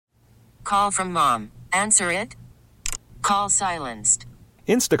Call from mom. Answer it. Call silenced.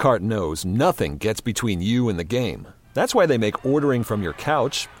 Instacart knows nothing gets between you and the game. That's why they make ordering from your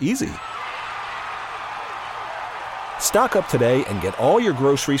couch easy. Stock up today and get all your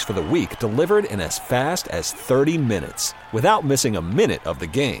groceries for the week delivered in as fast as 30 minutes without missing a minute of the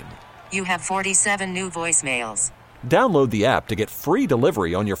game. You have 47 new voicemails. Download the app to get free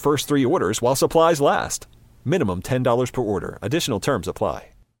delivery on your first 3 orders while supplies last. Minimum $10 per order. Additional terms apply.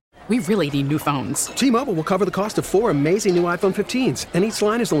 We really need new phones. T-Mobile will cover the cost of 4 amazing new iPhone 15s, and each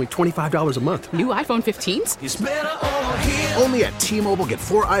line is only $25 a month. New iPhone 15s? It's better over here. Only at T-Mobile, get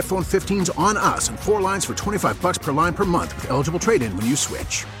 4 iPhone 15s on us and 4 lines for $25 per line per month with eligible trade-in when you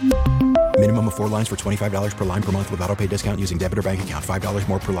switch. Minimum of 4 lines for $25 per line per month with autopay discount using debit or bank account. $5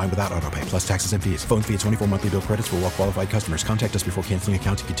 more per line without autopay, plus taxes and fees. Phone fee at 24 monthly bill credits for well-qualified customers. Contact us before canceling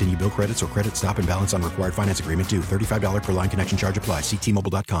account to continue bill credits or credit stop and balance on required finance agreement due. $35 per line connection charge applies. See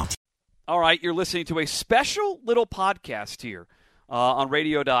T-Mobile.com. All right, you're listening to a special little podcast here on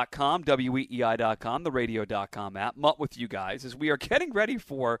radio.com, weei.com, the radio.com app. Mutt with you guys as we are getting ready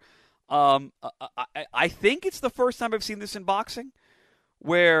for, I think it's the first time I've seen this in boxing,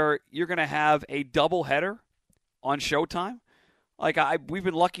 where you're going to have a doubleheader on Showtime. Like, we've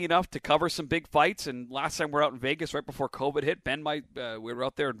been lucky enough to cover some big fights, and last time we were out in Vegas right before COVID hit, we were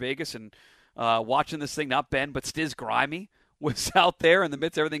out there in Vegas and watching this thing, not Ben, but Stiz Grimy was out there in the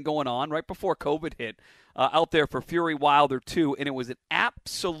midst of everything going on right before COVID hit, out there for Fury Wilder 2, and it was an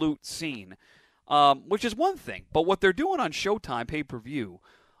absolute scene, which is one thing. But what they're doing on Showtime pay-per-view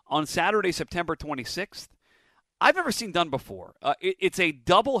on Saturday, September 26th, I've never seen done before. It's a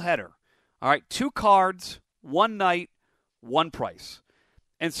doubleheader, all right, 2 cards, 1 night, 1 price.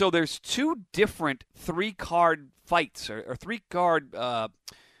 And so there's 2 different 3-card fights, or 3-card,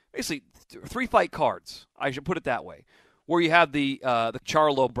 basically 3-fight cards, I should put it that way, where you have the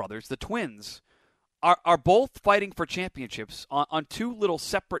Charlo brothers, the twins, are both fighting for championships on 2 little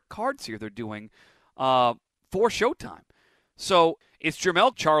separate cards here they're doing for Showtime. So it's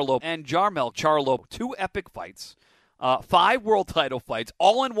Jermell Charlo and Jarmell Charlo, 2 epic fights, 5 world title fights,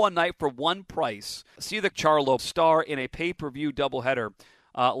 all in one night for 1 price. See the Charlo star in a pay-per-view doubleheader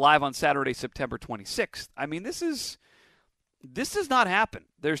live on Saturday, September 26th. I mean, this does not happen.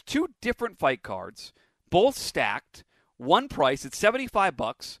 There's 2 different fight cards, both stacked, 1 price. It's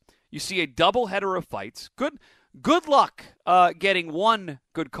 $75. You see a doubleheader of fights. Good luck getting 1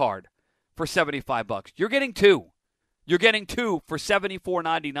 good card for $75. You're getting 2. You're getting 2 for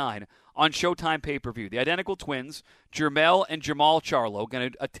 $74.99 on Showtime pay-per-view. The identical twins, Jermell and Jamal Charlo,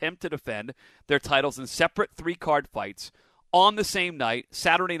 going to attempt to defend their titles in separate 3-card fights on the same night,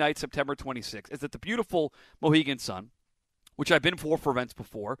 Saturday night, September 26th. It's at the beautiful Mohegan Sun, which I've been for events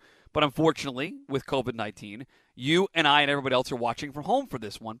before, but unfortunately, with COVID-19, you and I and everybody else are watching from home for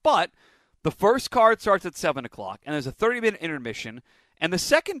this one. But the first card starts at 7 o'clock, and there's a 30-minute intermission, and the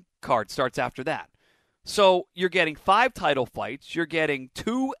second card starts after that. So you're getting 5 title fights. You're getting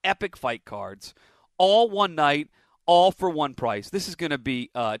 2 epic fight cards, all one night, all for 1 price. This is going to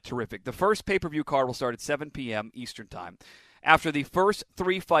be terrific. The first pay-per-view card will start at 7 p.m. Eastern Time. After the first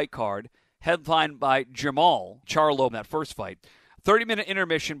 3-fight card, headlined by Jamal Charlo in that first fight, 30-minute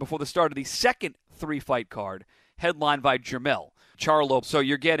intermission before the start of the second 3-fight card, headlined by Jermell Charlo. So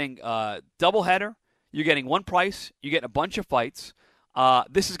you're getting a doubleheader, you're getting 1 price, you're getting a bunch of fights.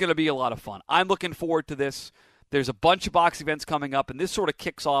 This is going to be a lot of fun. I'm looking forward to this. There's a bunch of boxing events coming up, and this sort of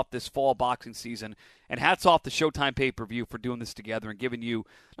kicks off this fall boxing season. And hats off to Showtime Pay-Per-View for doing this together and giving you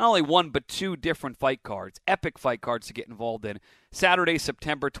not only 1 but 2 different fight cards, epic fight cards to get involved in. Saturday,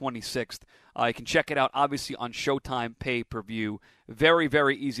 September 26th. You can check it out, obviously, on Showtime Pay-Per-View. Very,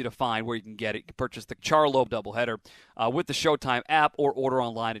 very easy to find where you can get it. You can purchase the Charlo doubleheader with the Showtime app or order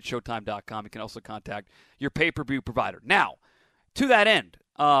online at Showtime.com. You can also contact your pay-per-view provider. Now, to that end,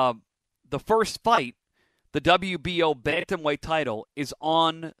 the first fight, the WBO bantamweight title, is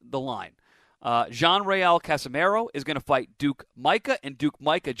on the line. Jean-Real Casimero is going to fight Duke Micah, and Duke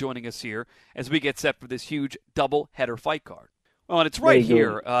Micah joining us here as we get set for this huge double-header fight card. Well, and it's right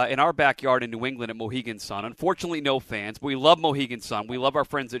here in our backyard in New England at Mohegan Sun. Unfortunately, no fans, but we love Mohegan Sun. We love our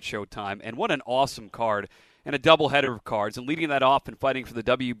friends at Showtime, and what an awesome card and a double-header of cards. And leading that off and fighting for the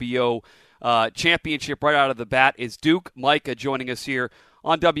WBO championship right out of the bat is Duke Micah joining us here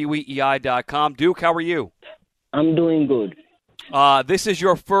on weei.com. Duke, how are you? I'm doing good. This is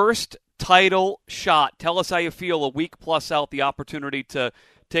your first title shot. Tell us how you feel a week plus out, the opportunity to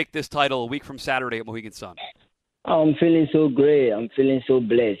take this title a week from Saturday at Mohegan Sun. I'm feeling so great. I'm feeling so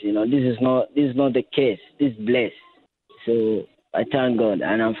blessed. You know, this is not the case. This is blessed. So I thank God,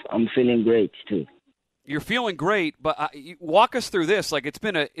 and I'm feeling great too. You're feeling great, but walk us through this. Like it's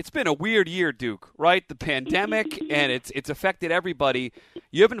been a weird year, Duke. Right? The pandemic, and it's affected everybody.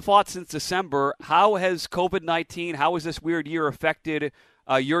 You haven't fought since December. How has COVID-19? How has this weird year affected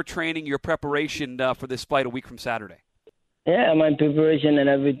your training, your preparation for this fight a week from Saturday? Yeah, my preparation and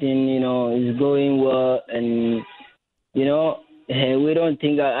everything, is going well, and I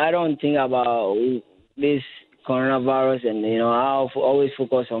don't think about this coronavirus, and I always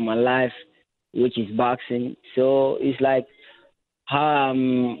focus on my life, which is boxing. So it's like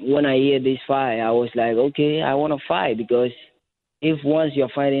when I hear this fight, I was like, okay, I want to fight, because if once you're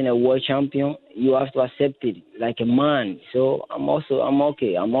fighting a world champion, you have to accept it like a man. So I'm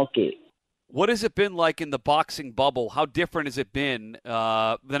okay. What has it been like in the boxing bubble? How different has it been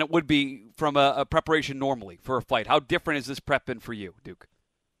than it would be from a preparation normally for a fight? How different has this prep been for you, Duke?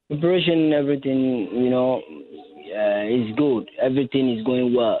 Preparation and everything, is good. Everything is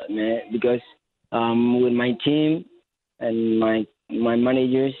going well, man, because with my team and my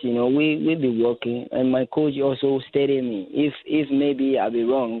managers, we be working, and my coach also stated me, if maybe I'll be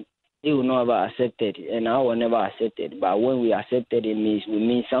wrong, he will never accept it, and I will never accept it. But when we accepted it, we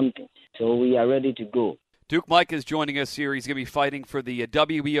mean something. So we are ready to go. Duke Mike is joining us here. He's going to be fighting for the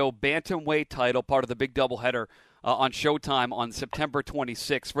WBO bantamweight title, part of the big doubleheader on Showtime on September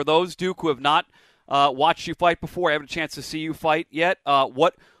 26th. For those, Duke, who have not watched you fight before, haven't a chance to see you fight yet,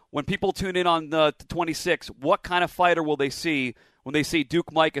 when people tune in on the 26th, what kind of fighter will they see when they see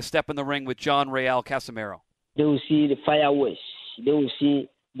Duke Mike a step in the ring with John Real Casimero? They will see the fireworks. They will see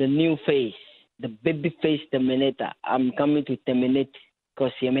the new face, the baby face Terminator. I'm coming to terminate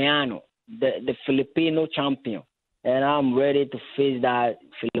Cosimiano, the Filipino champion. And I'm ready to face that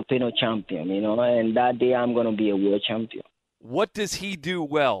Filipino champion, and that day I'm going to be a world champion. What does he do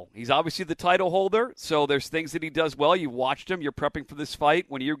well? He's obviously the title holder, so there's things that he does well. You watched him. You're prepping for this fight.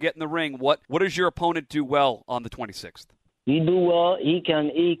 When you get in the ring, what does your opponent do well on the 26th? He do well. He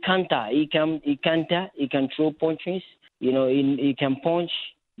counter. He can throw punches. He can punch.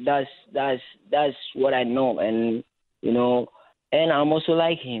 That's what I know. And and I'm also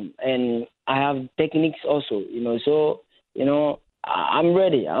like him. And I have techniques also. So I'm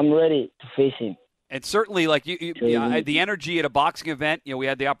ready. I'm ready to face him. And certainly, like the energy at a boxing event. We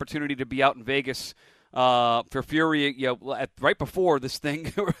had the opportunity to be out in Vegas for Fury. Right before this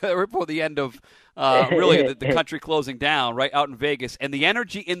thing, right before the end of really the country closing down, right out in Vegas, and the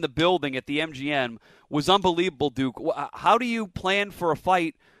energy in the building at the MGM was unbelievable. Duke, how do you plan for a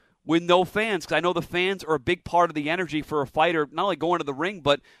fight with no fans? Because I know the fans are a big part of the energy for a fighter, not only going to the ring,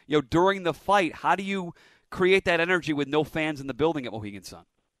 but during the fight. How do you create that energy with no fans in the building at Mohegan Sun?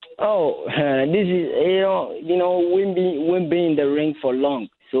 Oh, this is we've been in the ring for long,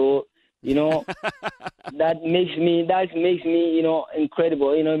 so that makes me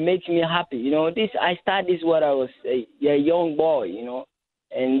incredible. It makes me happy. I started this when I was a young boy,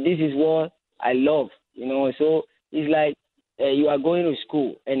 and this is what I love. So it's like you are going to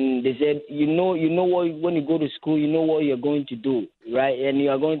school, and they said what when you go to school, you know what you're going to do, right? And you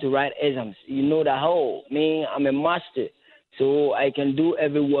are going to write exams. You know that I'm a master. So I can do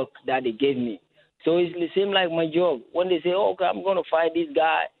every work that they gave me. So it's the same like my job. When they say, okay, I'm going to fight this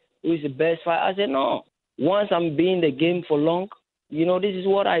guy who is the best fighter, I said, no. Once I'm being in the game for long, this is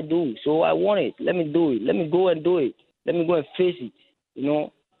what I do. So I want it. Let me do it. Let me go and do it. Let me go and face it,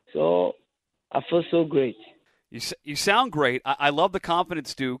 So I feel so great. You sound great. I love the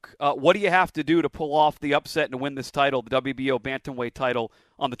confidence, Duke. What do you have to do to pull off the upset and win this title, the WBO bantamweight title,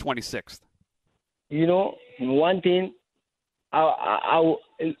 on the 26th? One thing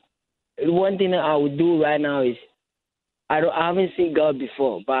one thing I would do right now is I haven't seen God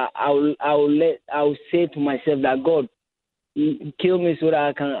before, but I will say to myself that God, kill me so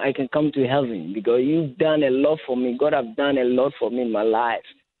that I can come to heaven, because you've done a lot for me. God have done a lot for me in my life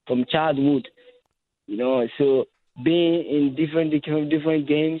from childhood, So being in different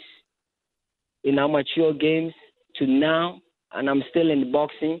games, in amateur games to now, and I'm still in the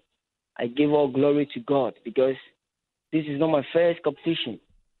boxing, I give all glory to God, because this is not my first competition.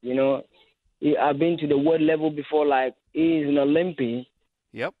 I've been to the world level before, like he's an Olympian.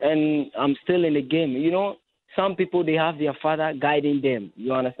 Yep. And I'm still in the game. Some people, they have their father guiding them.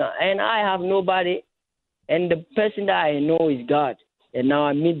 You understand? And I have nobody. And the person that I know is God. And now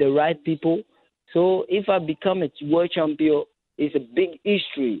I meet the right people. So if I become a world champion, it's a big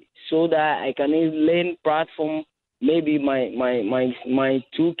history, so that I can learn platform, maybe my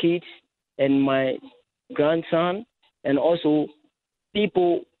two kids and my grandson, and also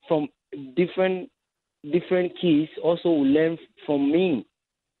people from different kids also will learn from me.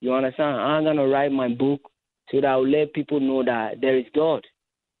 You understand? I'm going to write my book so that I will let people know that there is God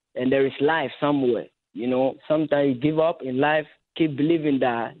and there is life somewhere. You know, sometimes you give up in life. Keep believing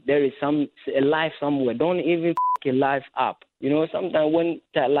that there is a life somewhere. Don't even your life up. You know, sometimes when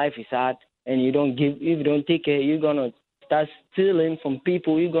that life is hard and if you don't take care, you're gonna start stealing from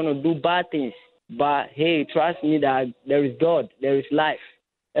people. You're gonna do bad things. But hey, trust me that there is God, there is life.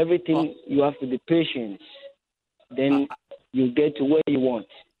 Everything you have to be patient. Then you get to where you want.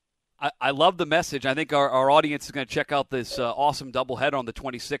 I love the message. I think our audience is going to check out this awesome doubleheader on the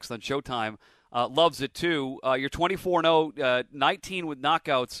 26th on Showtime. Loves it, too. You're 24-0, 19 with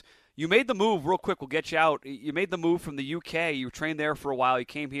knockouts. You made the move, real quick, we'll get you out. You made the move from the UK. You trained there for a while. You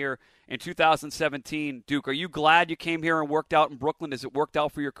came here in 2017. Duke, are you glad you came here and worked out in Brooklyn? Has it worked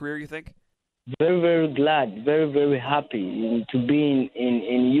out for your career, you think? Very, very glad, very, very happy to be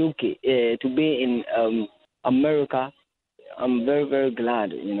in UK, to be in America. I'm very, very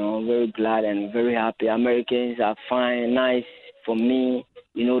glad, you know, very glad and very happy. Americans are fine, nice for me.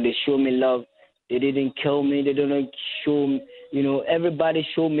 You know, they show me love. They didn't kill me. They don't show me, you know, everybody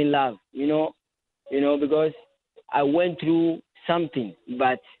showed me love, you know, because I went through something,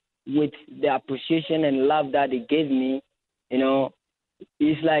 but with the appreciation and love that they gave me, you know,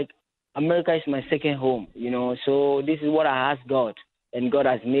 it's like America is my second home, you know, so this is what I asked God, and God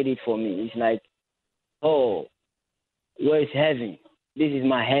has made it for me. It's like, oh, where is heaven? This is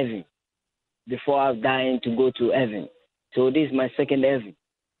my heaven before I'm dying to go to heaven. So this is my second heaven.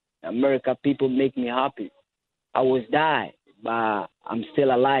 America people make me happy. I was died, but I'm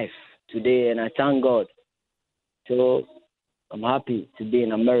still alive today, and I thank God. So I'm happy to be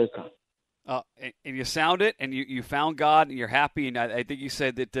in America. And you sound it, and you found God, and you're happy, and I think you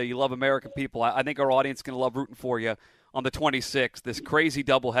said that you love American people. I think our audience is going to love rooting for you on the 26th, this crazy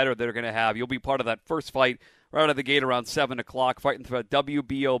doubleheader they're going to have. You'll be part of that first fight right out of the gate around 7 o'clock, fighting for a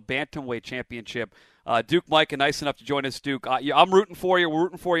WBO Bantamweight Championship. Duke Micah, nice enough to join us, Duke. I'm rooting for you. We're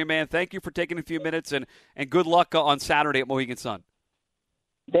rooting for you, man. Thank you for taking a few minutes, and good luck on Saturday at Mohegan Sun.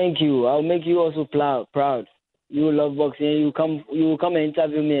 Thank you. I'll make you also proud. You love boxing. You will come and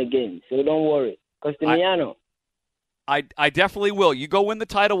interview me again, so don't worry. Costiniano. I definitely will. You go win the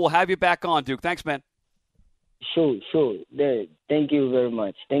title, we'll have you back on, Duke. Thanks, man. Sure. There. Thank you very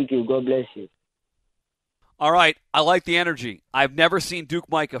much. Thank you. God bless you. All right, I like the energy. I've never seen Duke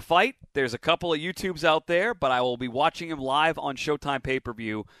Micah fight. There's a couple of YouTubes out there, but I will be watching him live on Showtime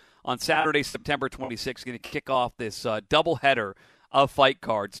pay-per-view on Saturday, September 26th. Going to kick off this doubleheader of fight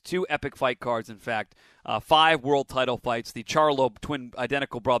cards, 2 epic fight cards, in fact, 5 world title fights, the Charlo twin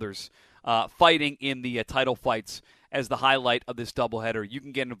identical brothers fighting in the title fights as the highlight of this doubleheader. You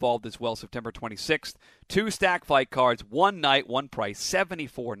can get involved as well September 26th. 2 stack fight cards, one night, one price,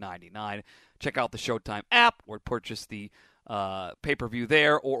 $74.99. Check out the Showtime app or purchase the pay-per-view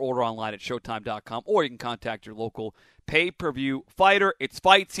there or order online at Showtime.com, or you can contact your local pay-per-view fighter. It's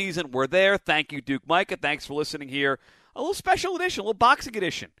fight season. We're there. Thank you, Duke Micah. Thanks for listening here. A little special edition, a little boxing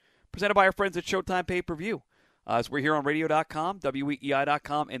edition, presented by our friends at Showtime Pay-Per-View. As we're here on Radio.com,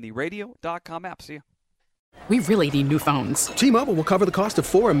 WEEI.com, and the Radio.com app. See you. We really need new phones. T-Mobile will cover the cost of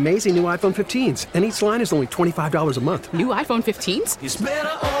 4 amazing new iPhone 15s, and each line is only $25 a month. New iPhone 15s? It's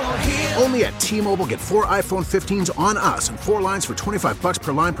better over here. Only at T-Mobile, get 4 iPhone 15s on us and 4 lines for $25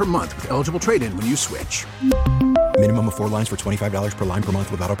 per line per month with eligible trade-in when you switch. Minimum of 4 lines for $25 per line per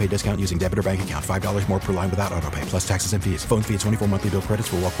month with autopay discount using debit or bank account. $5 more per line without autopay, plus taxes and fees. Phone fee at 24 monthly bill credits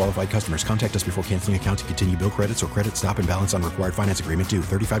for well-qualified customers. Contact us before canceling account to continue bill credits or credit stop and balance on required finance agreement due.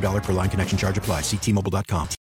 $35 per line connection charge applies. See T-Mobile.com.